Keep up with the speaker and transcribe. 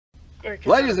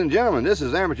Ladies and gentlemen, this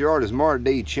is amateur artist Mark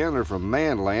D. Chandler from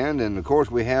Manland, and of course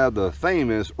we have the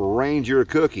famous Ranger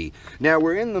Kooky. Now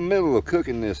we're in the middle of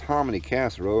cooking this hominy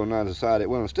casserole, and I decided,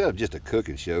 well, instead of just a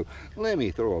cooking show, let me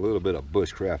throw a little bit of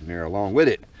bushcraft in there along with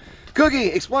it.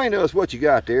 Kooky, explain to us what you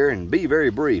got there, and be very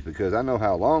brief, because I know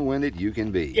how long-winded you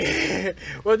can be.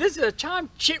 Well, this is a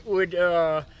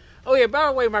Chitwood. Oh yeah, by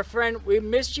the way, my friend, we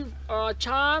missed you,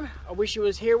 Chom. I wish you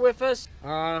was here with us.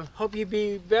 Hope you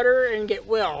be better and get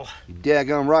well. You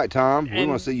daggum right, Tom. We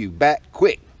want to see you back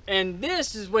quick. And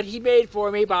this is what he made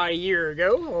for me about a year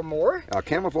ago or more. A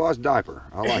camouflage diaper.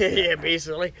 I like that. Yeah,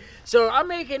 basically. So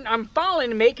I'm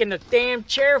finally making a damn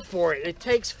chair for it. It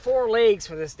takes 4 legs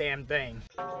for this damn thing.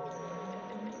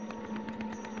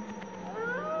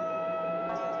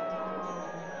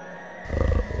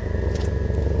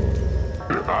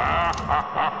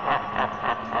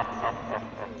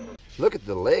 Look at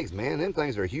the legs, man. Them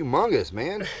things are humongous,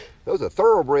 man. Those are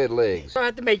thoroughbred legs. So I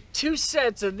have to make 2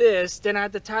 sets of this, then I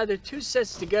have to tie the 2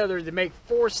 sets together to make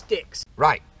 4 sticks.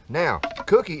 Right. Now,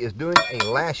 Kooky is doing a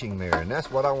lashing there, and that's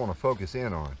what I want to focus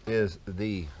in on, is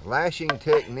the lashing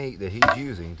technique that he's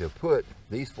using to put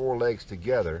these 4 legs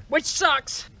together. Which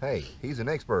sucks. Hey, he's an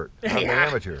expert. I'm an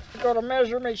amateur. Got to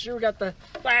measure, make sure we got the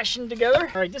lashing together.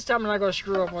 All right, this time I'm not going to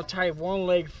screw up. I'm going to tie 1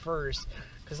 leg first.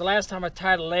 Because the last time I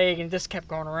tied a leg and this kept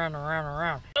going around and around and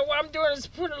around. So what I'm doing is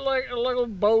put like a little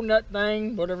bow nut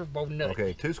thing, whatever bow nut.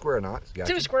 Okay, 2 square knots.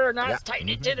 Gotcha. 2 square knots, yep. Tighten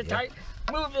it to the tight.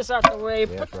 Move this out the way,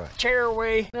 put the chair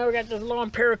away. Now we got this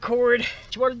long paracord.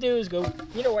 What you want to do is go,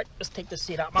 you know what, let's take this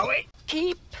seat out my way.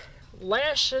 Keep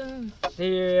lashing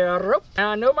the rope.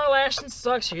 Now I know my lashing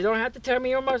sucks, so you don't have to tell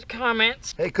me on my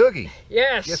comments. Hey Kooky.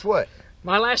 Yes. Guess what?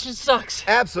 My lashing sucks.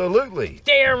 Absolutely.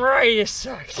 Damn right it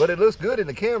sucks. But it looks good in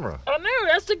the camera. I know,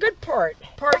 that's the good part.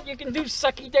 You can do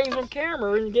sucky things on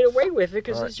camera and get away with it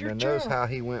because it's your job. Notice how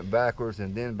he went backwards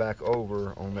and then back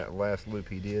over on that last loop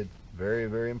he did. Very,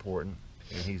 very important.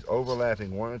 And he's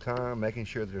overlapping one at a time, making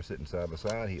sure that they're sitting side by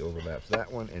side. He overlaps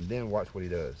that one, and then watch what he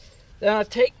does. Then I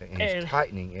take and he's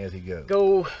tightening as he goes.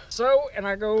 Go so, and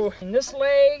I go in this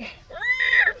leg.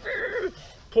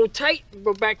 Pull tight,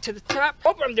 go back to the top.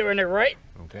 Hope I'm doing it right.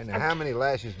 Okay, now how many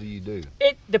lashes do you do?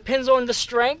 It depends on the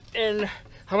strength and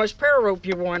how much para rope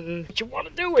you want and what you want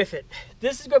to do with it.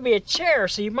 This is going to be a chair,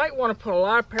 so you might want to put a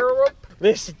lot of para rope.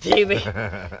 Listen to me.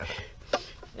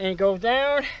 And go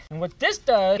down. And what this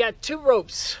does, you got 2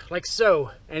 ropes, like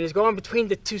so. And it's going between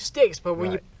the 2 sticks, but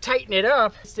when you tighten it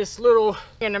up, it's this little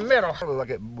in the middle. Probably like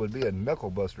it would be a knuckle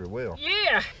buster wheel.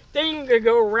 Yeah. Then you can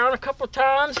go around a couple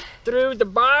times through the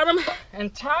bottom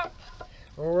and top,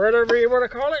 or whatever you want to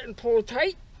call it, and pull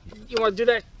tight. You want to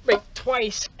do that like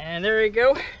twice. And there you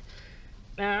go.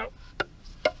 Now,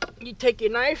 you take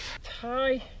your knife,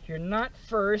 tie your knot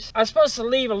first. I'm supposed to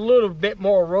leave a little bit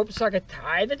more rope so I can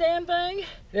tie the damn thing.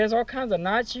 There's all kinds of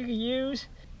knots you can use,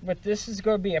 but this is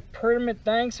going to be a permanent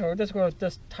thing, so we're just going to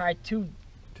just tie 2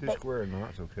 square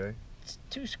knots, okay.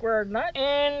 2 square knots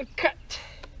and cut.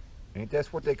 Ain't that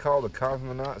what they call the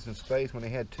cosmonauts in space when they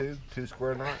had 2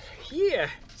 square knots? Yeah.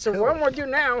 So what I'm going to do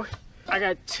now, I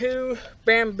got 2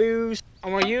 bamboos.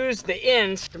 I'm going to use the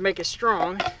ends to make it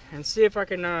strong and see if I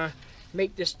can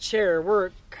make this chair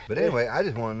work. But anyway, I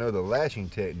just want to know the lashing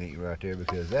technique right there,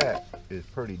 because that is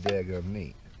pretty daggum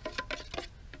neat.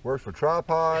 Works for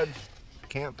tripods,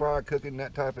 campfire cooking,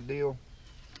 that type of deal.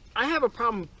 I have a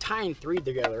problem tying 3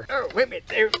 together. Oh, wait a minute,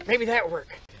 there, maybe that'll work.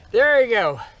 There you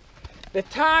go. The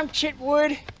Tom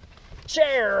Chitwood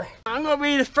chair. I'm gonna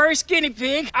be the first guinea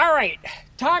pig. All right,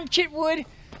 Tom Chitwood,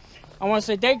 I want to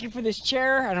say thank you for this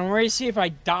chair, and I'm ready to see if I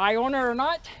die on it or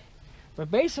not.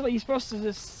 But basically, you're supposed to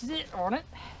just sit on it,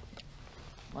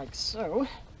 like so.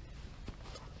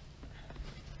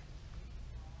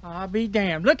 I'll be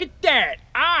damned. Look at that.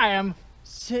 I am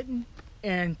sitting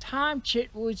in Tom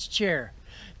Chitwood's chair.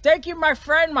 Thank you, my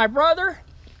friend, my brother.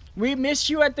 We missed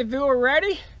you at the view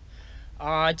already.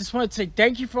 I just want to say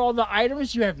thank you for all the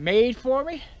items you have made for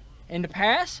me in the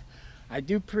past. I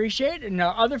do appreciate it, and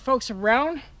other folks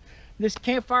around this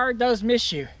campfire does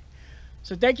miss you.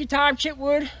 So thank you, Tom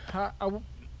Chitwood. I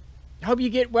hope you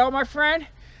get well, my friend.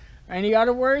 Any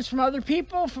other words from other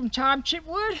people from Tom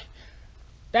Chitwood?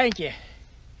 Thank you.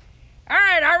 All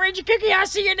right, I'm Ranger Kooky. I'll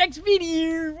see you next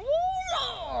video.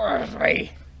 Ooh,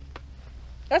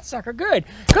 that sucker good.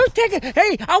 Go take it.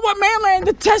 Hey, I want Manland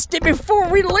to test it before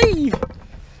we leave.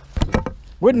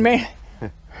 Wouldn't man?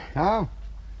 Tom,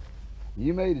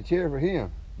 you made the chair for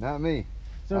him, not me.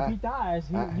 So if he dies,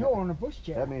 you're on a bush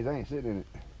chair. That means I ain't sitting in it.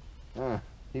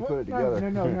 He put it together.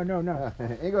 No.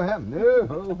 Ain't gonna happen.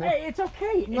 No. Hey, it's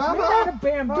okay. It's made out of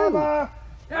bamboo. Mama.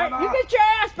 You get your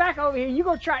ass back over here. You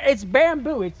go try. It's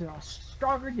bamboo. It's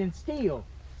stronger than steel.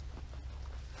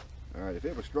 All right, if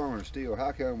it was stronger than steel,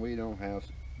 how come we don't have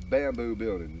bamboo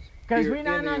buildings? Because here we're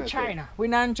not in the in USA? China. We're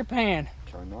not in Japan.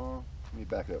 China. Let me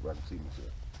back up where I can see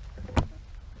myself.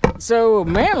 So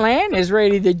Manland is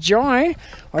ready to join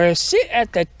or sit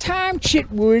at the Time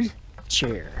Chitwood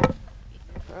chair.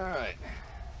 All right.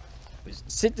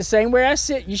 Sit the same way I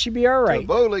sit. You should be all right. To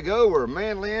boldly go where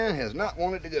Manland has not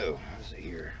wanted to go. Let's see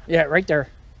here. Yeah, right there.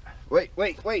 Wait.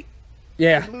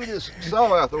 Yeah. Move this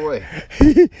saw out the way.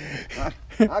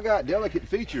 I got delicate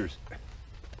features.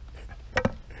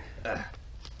 A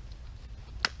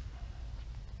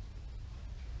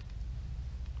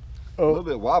little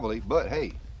bit wobbly, but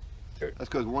hey, that's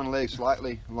because one leg's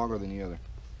slightly longer than the other.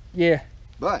 Yeah.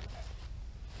 But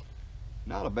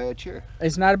not a bad chair.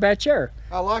 It's not a bad chair.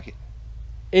 I like it.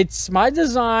 It's my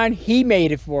design. He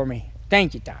made it for me.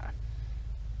 Thank you, Tom.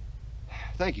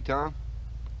 Thank you, Tom.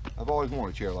 I've always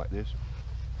wanted a chair like this.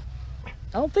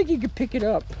 I don't think you could pick it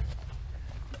up.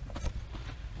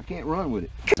 I can't run with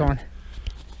it. It's on.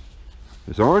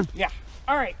 It's on? Yeah.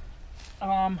 All right.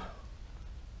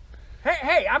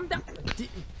 Hey, I'm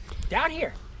down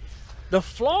here. The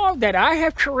flaw that I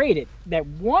have created, that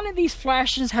one of these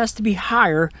flashes has to be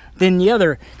higher than the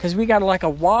other, because we got like a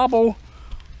wobble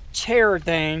chair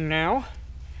thing now.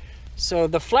 So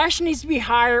the flash needs to be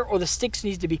higher or the sticks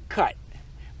needs to be cut.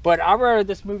 But I'd rather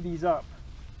just move these up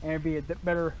and it'd be a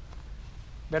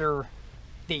better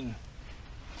thing.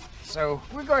 So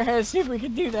we'll go ahead and see if we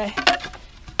can do that.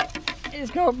 It's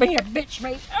gonna be a bitch,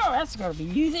 mate. Oh, that's gonna be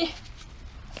easy.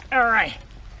 All right.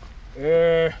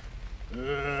 Is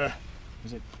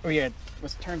it? Oh yeah.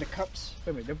 Let's turn the cups.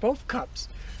 Wait a minute. They're both cups.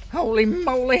 Holy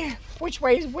moly! Which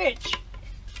way is which?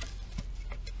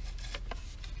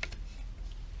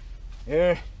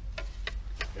 Okay.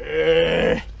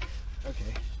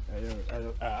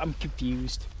 I'm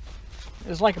confused.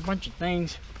 There's like a bunch of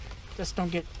things. Just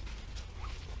don't get.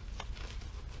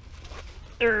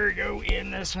 There we go.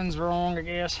 And this one's wrong, I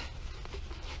guess.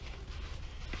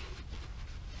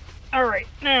 All right,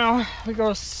 now we're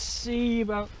gonna see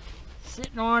about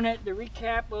sitting on it. The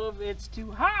recap of it's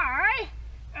too high.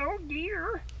 Oh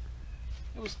dear.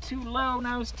 It was too low,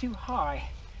 now it's too high.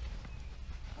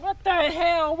 What the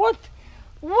hell? What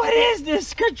is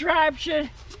this contraption?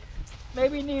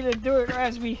 Maybe we need to do it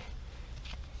as we.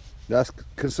 That's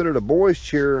considered a boy's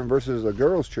chair versus a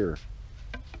girl's chair.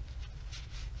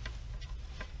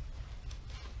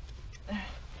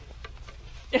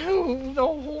 Oh, the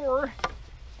horror.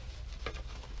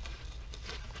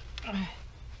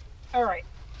 All right,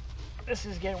 this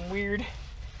is getting weird.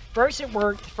 First it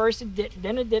worked, first it didn't,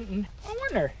 then it didn't. I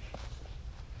wonder.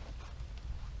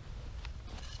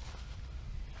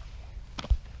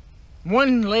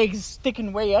 One leg's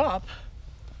sticking way up,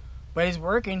 but it's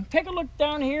working. Take a look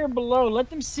down here below. Let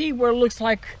them see what it looks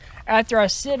like after I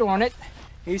sit on it.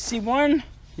 You see one?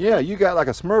 Yeah, you got like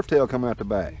a Smurf tail coming out the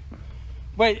back.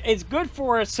 But it's good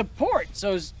for a support,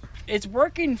 so it's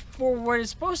working for what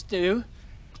it's supposed to do.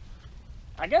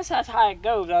 I guess that's how it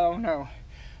goes, I don't know.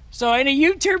 So any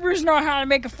YouTubers know how to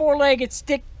make a four-legged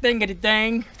stick thing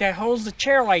that holds the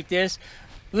chair like this,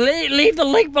 leave the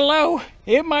link below.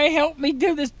 It might help me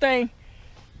do this thing.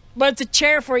 But it's a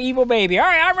chair for evil baby. All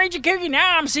right, I'm Ranger Kooky.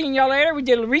 Now I'm seeing y'all later. We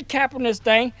did a recap on this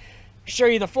thing. Show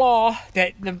you the flaw,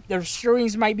 that the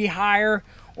strings might be higher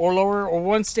or lower, or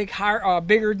one stick higher,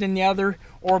 bigger than the other,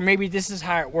 or maybe this is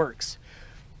how it works.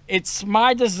 It's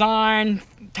my design.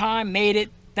 Tom made it.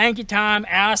 Thank you, Tom.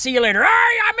 I'll see you later. All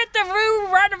right, I'm at the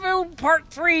rendezvous part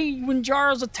 3 when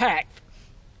Jarl's attacked.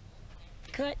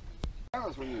 Cut.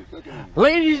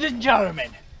 Ladies and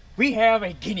gentlemen, we have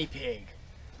a guinea pig.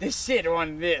 They sit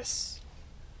on this.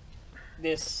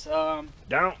 Don't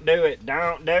do it.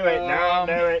 Don't do it. Don't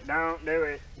do it. Don't do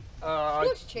it.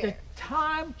 The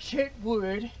Time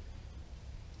Chitwood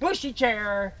bushy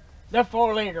chair, the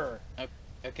four-legger.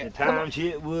 Okay. The Time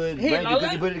Chitwood, Here,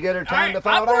 bring the put it together, time to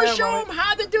fall I'm down. going to show him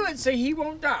how to do it so he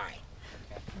won't die.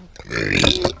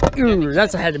 Ooh,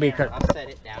 that's had to be cut. I'll set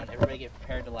it down. Everybody get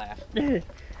prepared to laugh.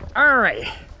 All right.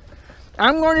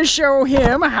 I'm going to show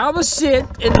him how to sit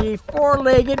in the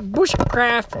four-legged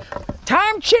Bushcraf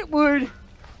Time Chitwood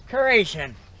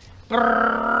creation.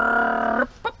 That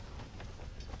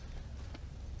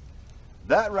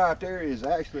right there is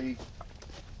actually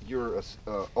your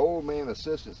old man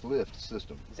assistance lift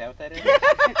system. Is that what that is?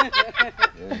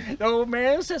 Yeah. The old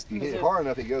man assistant. You hit it hard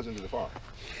enough, it goes into the fire.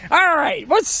 All right,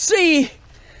 let's see.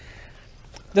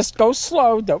 Just go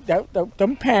slow. Don't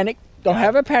panic. Don't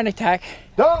have a panic attack.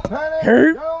 Don't panic!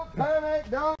 Hurt. Don't panic!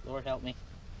 Don't. Lord help me.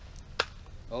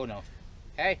 Oh no.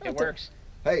 Hey, it works.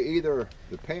 Hey, either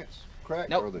the pants cracked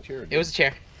Nope. or the chair. It was a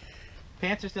chair.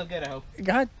 Pants are still good, I hope.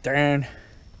 God darn.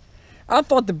 I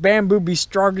thought the bamboo be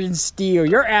stronger than steel.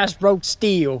 Your ass broke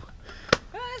steel.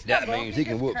 That means he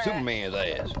can whoop Superman's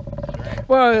ass.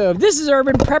 Well, this is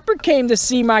Urban Prepper. Came to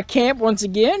see my camp once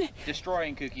again.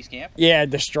 Destroying Kooky's camp. Yeah,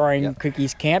 destroying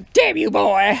Cookie's camp. Damn you,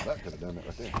 boy! That could have done that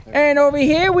right there. And over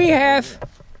here we have...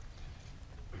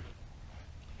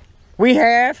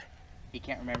 He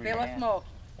can't remember your Phyllis name. Moore.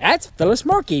 That's Phyllis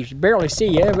Markey. You can barely see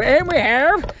you. And we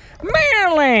have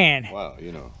Manland. Wow,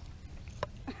 you know.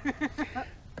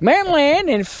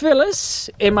 Manland and Phyllis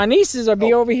and my nieces will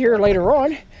be over here later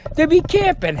on. They'll be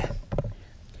camping.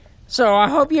 So I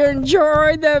hope you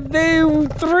enjoyed the View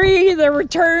 3, the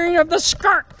return of the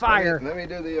Scark Fire. Let me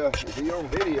do the on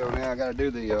video now. I gotta do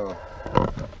the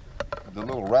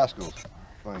little rascals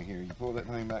thing here. You pull that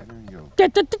thing back there and you go. Da,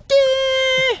 da, da, da.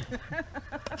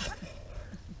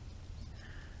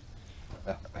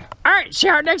 All right, see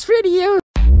you our next video.